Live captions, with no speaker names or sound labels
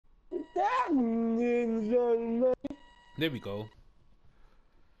There we go.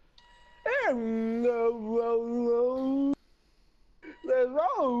 Let's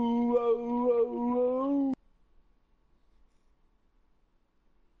roll.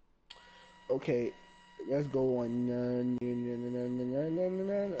 Okay, let's go on.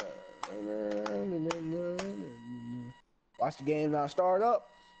 Watch the game not start up.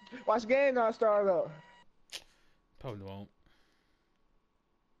 Watch the game not start up. Probably won't.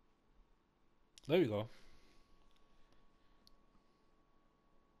 There we go.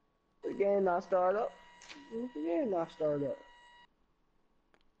 The game not start up. The game not start up.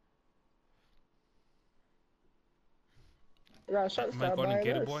 I got a shot Am I guarding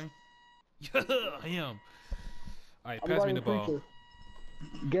Gator Boy? Yeah, I am. Alright, pass me the ball.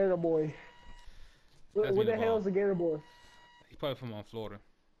 Gator Boy. What the hell is a Gator Boy? He probably from Florida.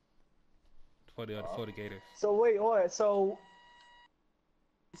 For the Florida Gators. So wait, alright, so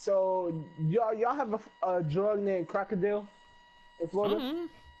y'all have a drug named Crocodile in Florida?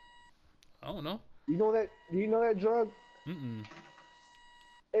 I don't know. You know that? Do you know that drug?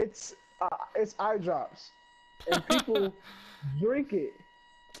 It's eye drops, and people drink it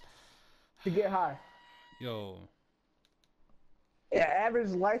to get high. Yo. Yeah,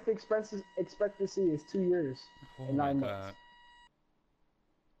 average life expectancy is 2 years and 9 months.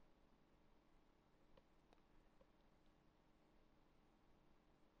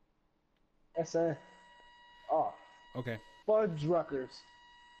 SN. Oh. Okay. Fudge Ruckers.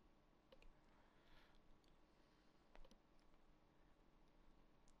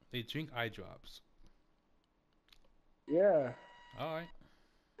 They drink eye drops. Yeah. Alright.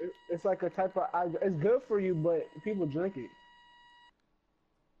 It's like a type of eye. It's good for you, but people drink it.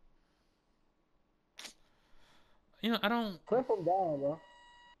 You know, I don't. Clip them down, bro.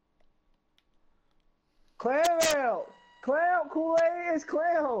 Clam! Clam! Kool-Aid is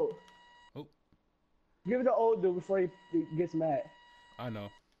Clam! Oh. Give it to old dude before he gets mad. I know.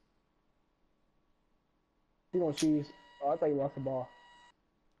 He gonna cheese. Oh, I thought he lost the ball.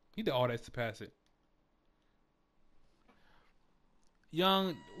 He did all that to pass it.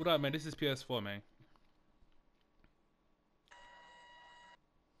 Young, what up, man? This is PS4, man.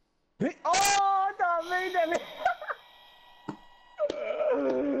 Oh, I thought I made that.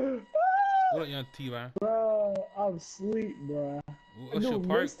 What up, young T-Ryan? Bro, I'm asleep, bro. What's your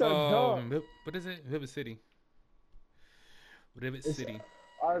park? What is it? Rivet City. Rivet City.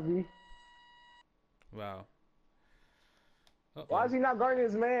 RV. Wow. Why is he not guarding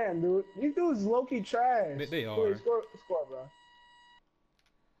his man, dude? These dudes low-key trash. They are. Score, bro.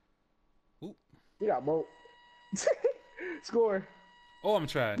 Oop. You got both. Score. Oh, I'm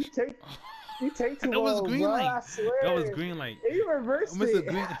trash. You take too long, that was green bro, light. I swear. That was green light. And you reversed it.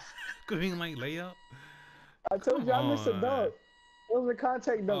 Green light layup. I told you I missed a dunk. It was a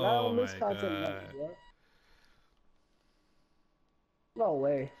contact dunk. I don't miss contact dunks, bro. No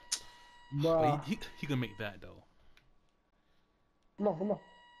way. Bro. He can make that, though. Come on.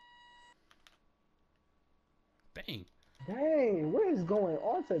 Dang, what is going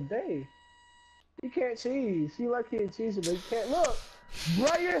on today? You can't cheese. You like he cheese, but you can't look.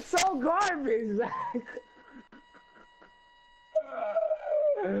 Bro, you're so garbage.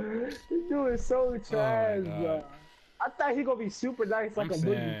 This dude is so trash, bro. I thought he gonna be super nice like a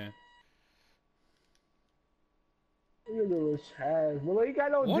boogie. You was trash. Well, he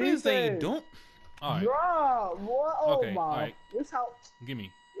got no defense. What is they doing? Alright. Bro, what? Oh okay, my. Right. This how. Give me.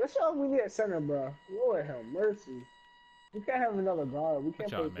 Let's show we need a center, bro. Lord have mercy. We can't have another guard. We can't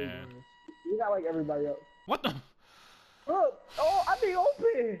play with guards. We not like everybody else. What the? Look. Oh, I be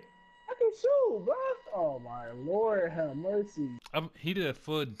open. I can shoot, bro. Oh my Lord have mercy. He did a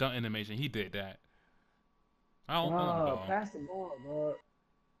full dunk animation. He did that. I don't know. Pass the ball, bro.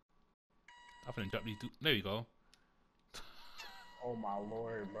 I'm finna drop these two. There you go. Oh my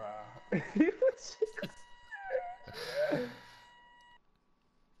Lord, bro.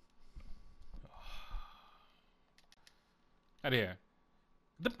 Out of here.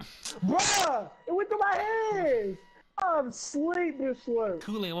 Bruh! It went through my hands! I'm sleeping, slurp.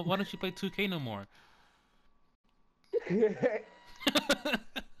 Kool-Aid, why don't you play 2K no more? 2K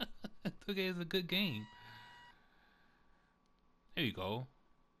is a good game. There you go.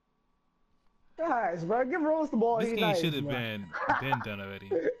 Guys, bro, give Rose the ball. This game should have been done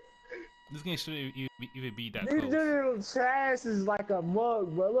already. This game shouldn't even be that close. These little trash is like a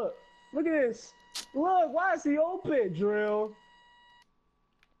mug, bro. Look at this. Look, why is he open, Drill?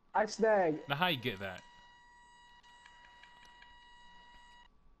 I snagged. Now how you get that?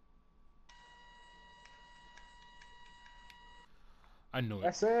 I knew it.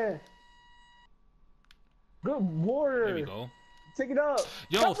 That's it. Good water. There we go. Take it up.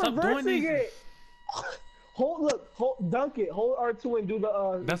 Yo, stop doing these. Dunk it. Hold R2 and do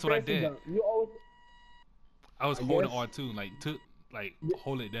the That's what I fancy did. dunk. You always. I was I holding guess. R2, like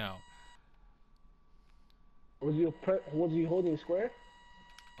hold it down. Was you holding square?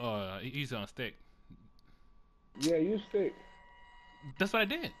 He's on a stick. Yeah, you stick. That's what I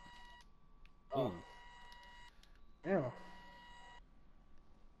did. Oh. Damn.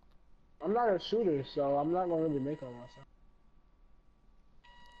 I'm not a shooter, so I'm not gonna really make on myself.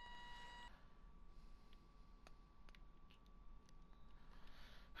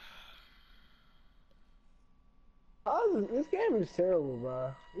 This game is terrible,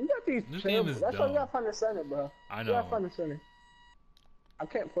 bro. You got these This terrible. game is That's why you dumb. gotta find the center, bro. I know. You gotta find the center. I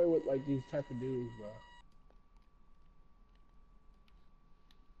can't play with like these type of dudes, bro.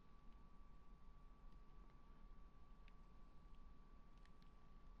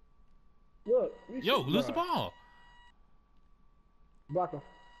 Look. Yo, lose the ball. Block him.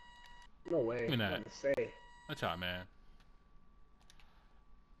 No way. Give me that. Nothing to say. Watch out, man.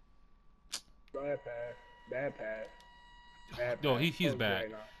 Bad pass. Bad pass. Bad Yo, pass. he's bad.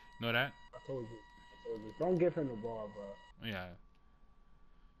 Right now. Know that? I told you. Don't give him the ball, bro. Yeah.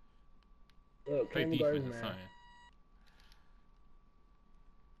 Look, Play kindergarten, defense or man. something.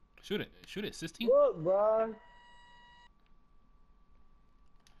 Shoot it. Shoot it, 16. Look, bro.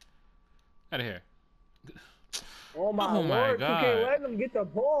 Out of here. Oh my Oh my lord, God. 2K, let them get the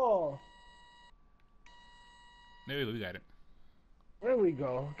ball. There we go. We got it. There we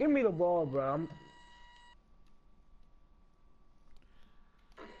go. Give me the ball, bro.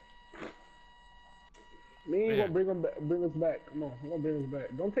 Me, you Yeah. gonna bring us back. Come on, you gonna bring us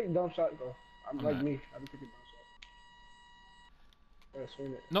back. Don't take dumb shots though. I'm like not. me. I'm taking dumb shots. Gotta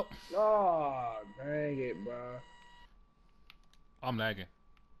swing it. Nope. Oh, dang it, bro. I'm lagging.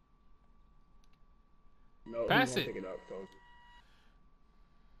 No, Pass he's gonna it. pick it up, told you.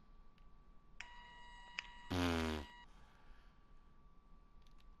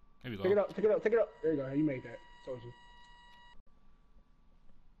 Here we go. Take it up, take it up, take it up. There you go. You made that. Told you.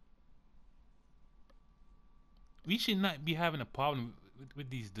 We should not be having a problem with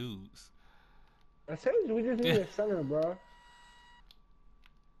these dudes. I said we just need a center, bro.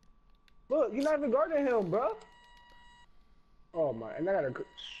 Look, you're not even guarding him, bro. Oh my, and I gotta.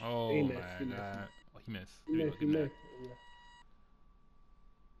 Oh he my missed, he missed. God. Oh, he missed. He There we missed, go. he Give me that. missed.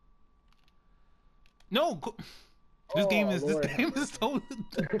 No, go. This Oh, game is Lord. this game is so.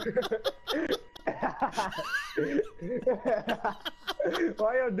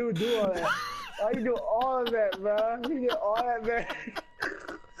 Why y'all do all that? Why you do all of that, bro? You did all that, man.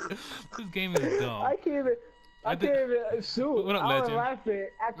 This game is dumb. I can't even shoot. What up, I was legend? laughing.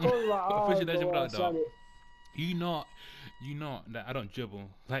 I closed my eyes. Official legend, what up, I dog? shot it. You know that I don't dribble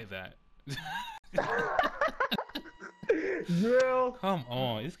like that. Drill. Come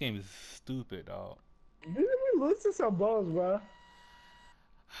on, this game is stupid, dog. Didn't we lose to some balls, bro?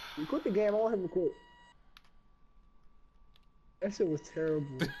 You quit the game. I want him to quit. That shit was terrible.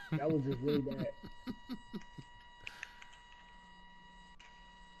 That was just really bad.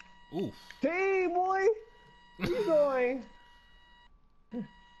 Oof. Hey, boy! Where you going?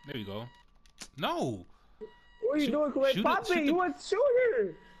 There you go. No. What are you doing, Colette? shoot Pop it, it! shoot You the- want to shoot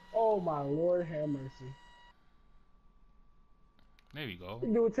her! Oh my lord, have mercy. There you go.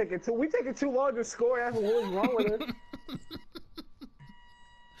 We taking too long to score. That's what was wrong with us.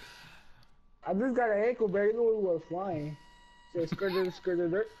 I just got an ankle break. You knew we was flying. So skirted.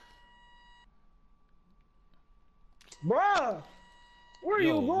 Bruh! Where are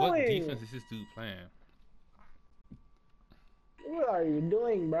Yo, you what going? defense is this dude playing? What are you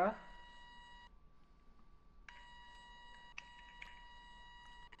doing, bruh?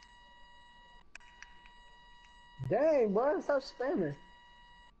 Dang, bruh, stop spamming.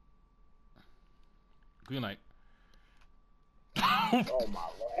 Green light. Oh my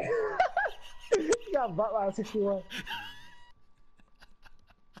lord. You got butt by 61.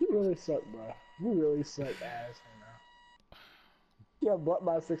 You really suck, bro. You really suck ass right now. You got butt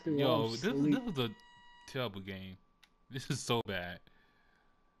by 61. Yo, this was a terrible game. This is so bad.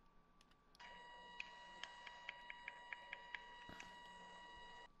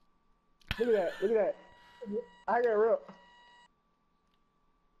 Look at that. Look at that. I got real.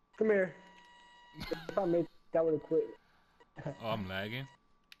 Come here. If I made that would have quit. Oh, I'm lagging.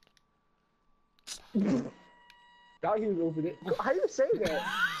 Thought he was open it. How you say that?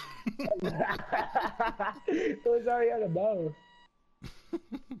 It was already on the ball.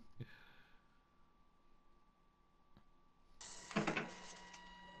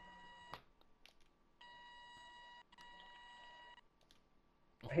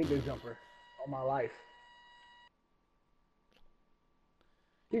 I hate this jumper all my life.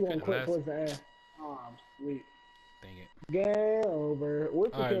 He gonna quit Glaz. towards the end. Oh, I'm sweet. Dang it. Game over.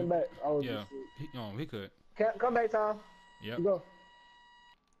 What if he came back? I was Yeah. asleep. He could. Come back, Tom. Yep. You go.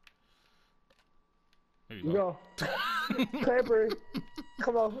 There You go. Clamper.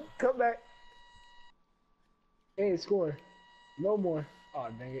 Come on. Come back. Ain't scoring. No more. Oh,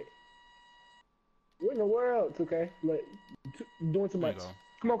 dang it. What in the world, 2K? Like, doing too much.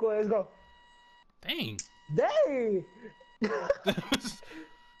 Come on, Chloe, let's go. Dang. Dang!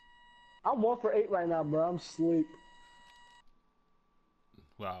 I'm 1 for 8 right now, bro. I'm asleep.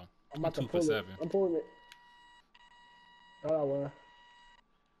 Wow. I'm about to 2 pull for it. 7. I'm pulling it. Oh, I won.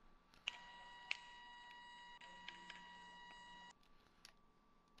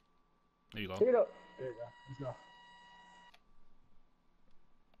 There you go. Pick it up. There you go. Let's go.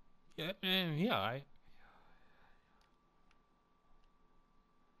 Yeah, man, he alright.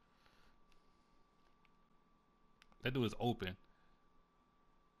 That dude is open.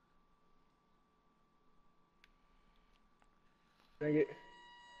 Dang it.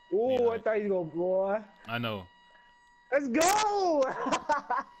 Ooh, Yeah. I thought you go, boy. I know. Let's go!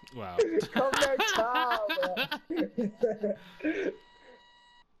 Wow. Come back time, bro.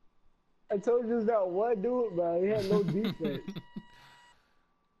 I told you that one dude, bro. He had no defense.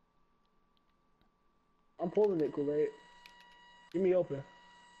 I'm pulling it, Kool-Aid. Give me open.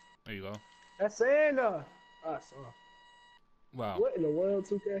 There you go. That's Santa. Ah, son. Wow. What in the world,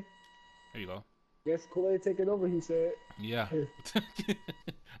 2K? There you go. Guess Kool-Aid take it over, he said. Yeah.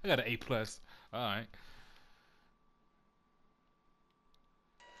 I got an A+. Alright.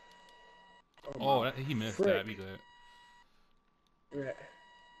 Oh, he missed that. Be good. Yeah.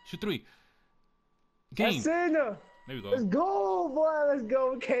 Shoot 3. Game. That's Santa. There we go. Let's go, boy. Let's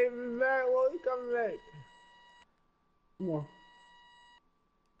go. We came back. Well, we coming back. Come on.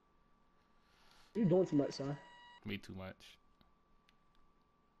 You're doing too much, son. Way too much.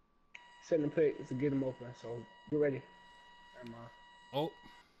 Setting the pick to get him open, so get ready. Oh.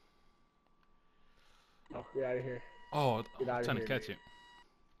 Oh, get out of here. Oh, Get I'm out trying of to here, catch it.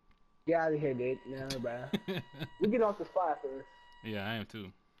 Get out of here, dude. Nah, bro. We get off the spot first. Yeah, I am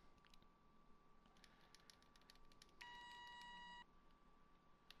too.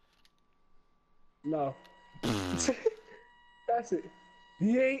 No. That's it.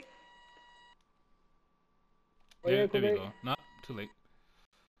 Yeet. Oh, Yeah, yeah, there we Kool-Aid. go. Not too late.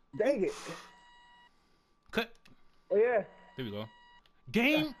 Dang it. Cut. Oh, yeah. There we go.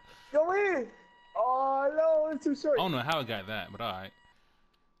 Game. Go in. Oh, no. It's too short. I don't know how I got that, but alright.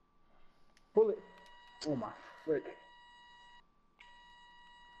 Pull it. Oh, my frick.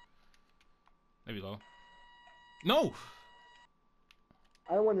 There we go. No.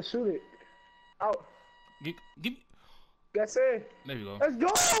 I don't want to shoot it. Out. Give me. That's it. There we go. Let's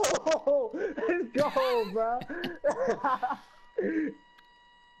go. Let's go, bro.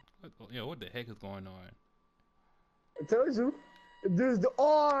 Yo, what the heck is going on? I told you. This is the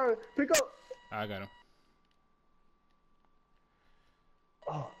R. Pick up. I got him.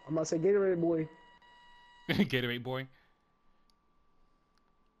 Oh, I'm about to say Gatorade boy. Gatorade boy.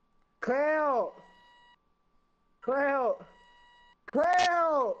 Cloud. Cloud.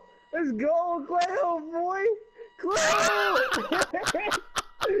 Cloud. Let's go, Cloud, boy. Cloud.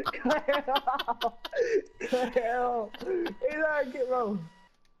 Cloud. Cloud. Hey, not get wrong.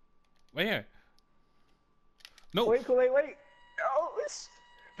 Right here. No. Wait, Kool-Aid, wait. Oh,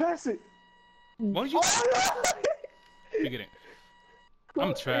 pass it. What did you? Oh, no. You get it.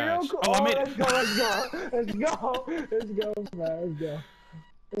 I'm trash. Oh, I made it. Let's go. Let's go. Let's go, man. Let's go.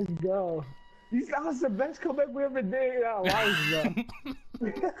 Let's go. That was the best comeback we ever did in our lives, bro.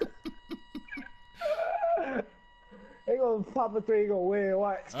 They gonna pop a 3, gonna win.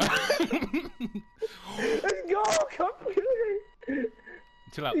 Watch. Let's go. Come here.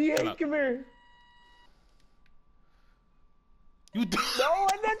 Chill out. Yeah, Chill out. come here. You do. No,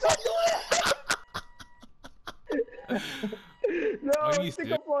 I'm not doing it. No, Oh, you stick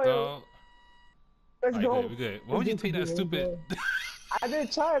still, up on him. dog. Let's All go. right, good, we good. Why would you take that stupid? I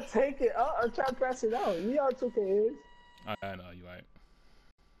didn't try to take it. I'm trying to pass it out. You know how 2K is. I know, you right.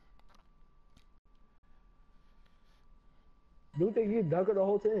 Dude, think you dunk it the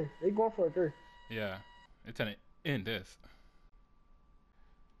whole time. They going for a 3. Yeah, it's trying to end this.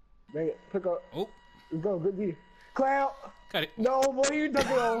 Bring it. Pick up. Oh, Let's go. Good D. Cloud. got it. No, boy, you dunk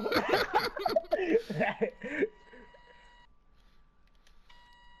it on.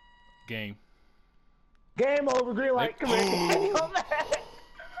 Game. Game over. Green light. Come here. Come back.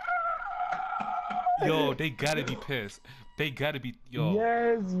 Yo, they gotta be pissed. They gotta be. Yo.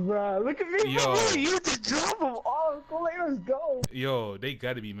 Yes, bro. Look at me. Yo. You just drop them all. Go, let's go. Yo, they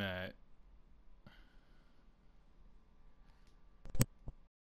gotta be mad.